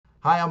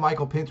Hi, I'm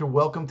Michael Pinter.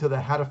 Welcome to the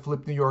How to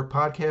Flip New York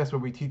podcast, where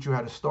we teach you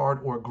how to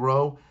start or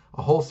grow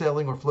a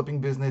wholesaling or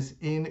flipping business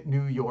in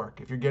New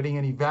York. If you're getting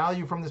any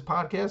value from this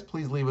podcast,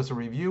 please leave us a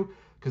review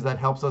because that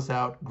helps us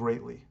out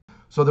greatly.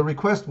 So the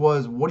request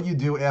was, what do you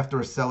do after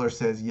a seller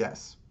says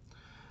yes?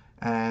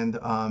 And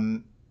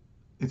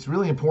it's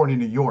really important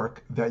in New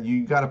York that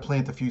you got to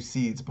plant a few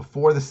seeds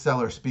before the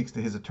seller speaks to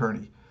his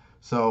attorney.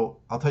 So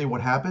I'll tell you what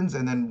happens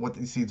and then what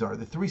these seeds are.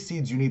 The three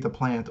seeds you need to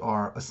plant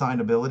are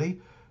assignability,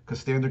 because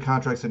standard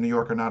contracts in New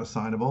York are not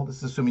assignable. This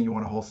is assuming you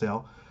want to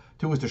wholesale.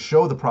 Two is to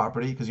show the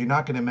property, because you're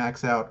not going to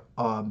max out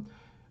on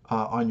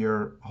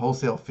your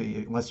wholesale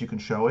fee unless you can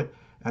show it.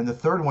 And the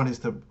third one is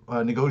to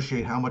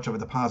negotiate how much of a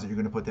deposit you're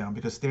going to put down,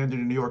 because standard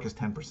in New York is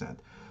 10%.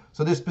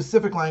 So there's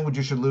specific language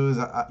you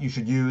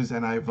should use,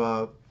 and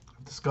I've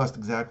discussed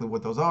exactly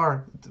what those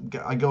are.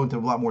 I go into a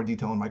lot more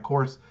detail in my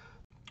course.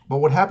 But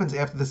what happens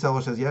after the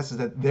seller says yes is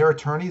that their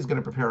attorney is going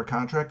to prepare a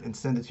contract and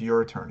send it to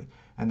your attorney,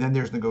 and then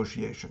there's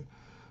negotiation.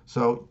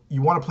 So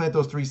you want to plant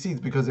those three seeds,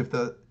 because if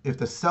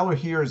the seller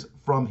hears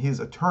from his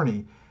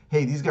attorney,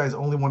 hey, these guys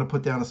only want to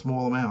put down a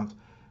small amount,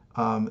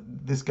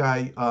 this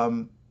guy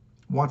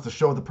wants to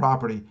show the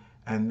property,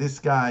 and this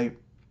guy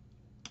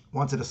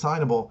wants it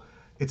assignable,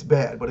 it's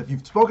bad. But if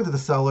you've spoken to the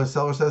seller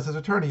says to his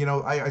attorney,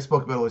 I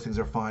spoke about all these things,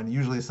 are fine.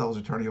 Usually the seller's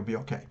attorney will be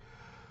okay.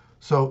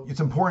 So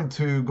it's important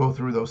to go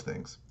through those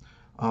things.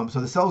 So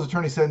the seller's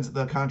attorney sends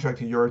the contract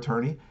to your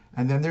attorney,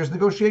 and then there's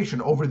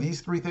negotiation over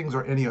these three things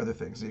or any other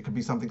things. It could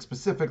be something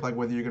specific, like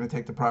whether you're going to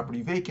take the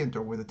property vacant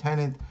or with a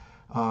tenant.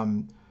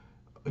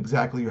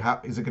 Exactly,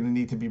 is it going to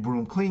need to be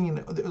broom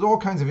clean? There's all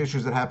kinds of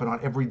issues that happen on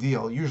every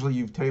deal. Usually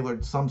you've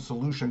tailored some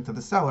solution to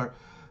the seller,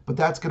 but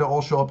that's going to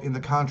all show up in the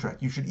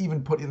contract. You should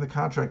even put in the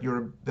contract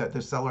that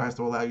the seller has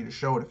to allow you to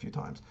show it a few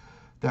times.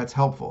 That's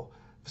helpful.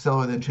 If the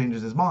seller then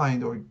changes his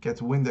mind or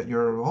gets wind that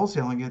you're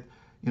wholesaling it,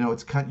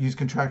 he's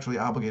contractually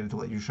obligated to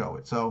let you show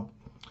it. So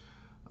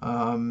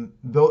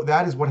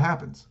that is what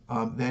happens.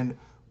 Then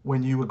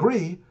when you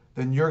agree,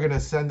 then you're going to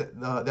send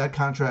that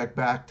contract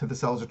back to the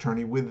seller's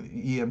attorney with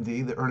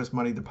EMD, the earnest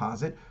money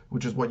deposit,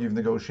 which is what you've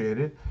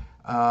negotiated,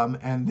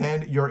 and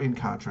then you're in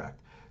contract.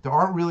 There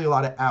aren't really a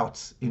lot of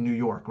outs in New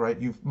York, right?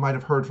 You might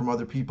have heard from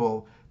other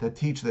people that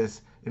teach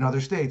this in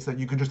other states that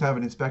you could just have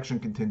an inspection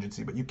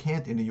contingency, but you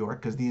can't in New York,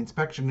 because the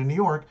inspection in New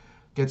York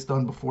gets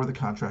done before the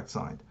contract's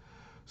signed.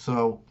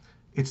 So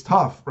it's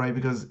tough, right?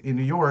 Because in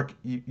New York,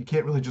 you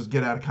can't really just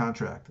get out of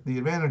contract. The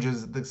advantage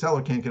is the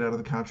seller can't get out of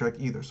the contract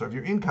either. So if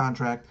you're in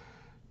contract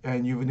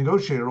and you've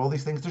negotiated all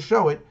these things to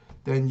show it,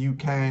 then you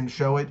can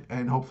show it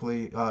and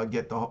hopefully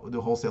get the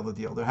wholesale the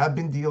deal. There have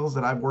been deals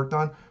that I've worked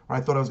on where I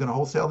thought I was going to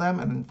wholesale them,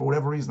 and then for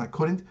whatever reason I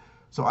couldn't.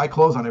 So I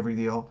close on every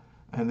deal,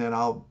 and then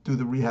I'll do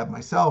the rehab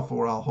myself,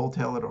 or I'll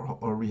wholesale it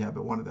or rehab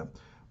at one of them.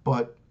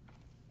 But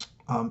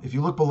if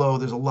you look below,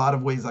 there's a lot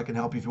of ways I can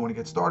help you if you want to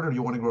get started or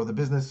you want to grow the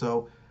business.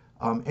 So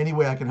any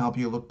way I can help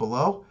you, look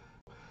below.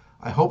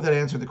 I hope that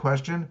answered the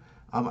question.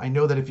 I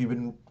know that if you've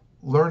been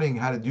learning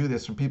how to do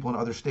this from people in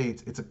other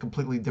states, it's a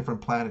completely different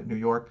planet in New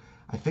York.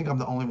 I think I'm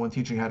the only one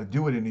teaching how to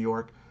do it in New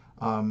York.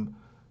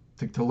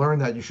 To learn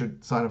that, you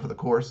should sign up for the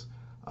course.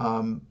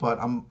 But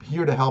I'm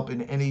here to help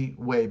in any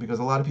way, because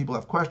a lot of people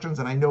have questions,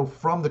 and I know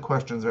from the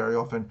questions very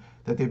often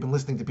that they've been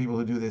listening to people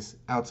who do this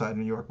outside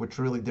New York, which is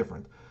really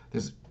different.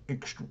 There's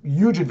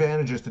huge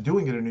advantages to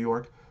doing it in New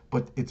York,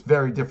 but it's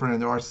very different,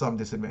 and there are some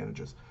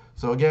disadvantages.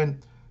 So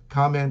again,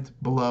 comment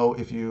below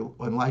if you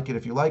like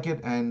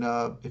it, and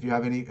if you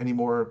have any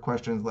more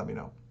questions, let me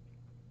know.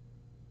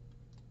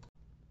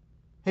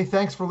 Hey,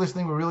 thanks for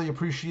listening. We really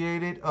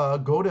appreciate it.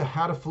 Go to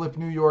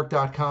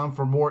howtoflipnewyork.com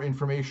for more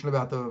information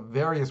about the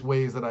various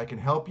ways that I can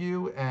help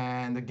you.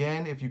 And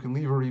again, if you can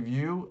leave a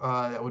review,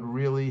 that would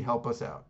really help us out.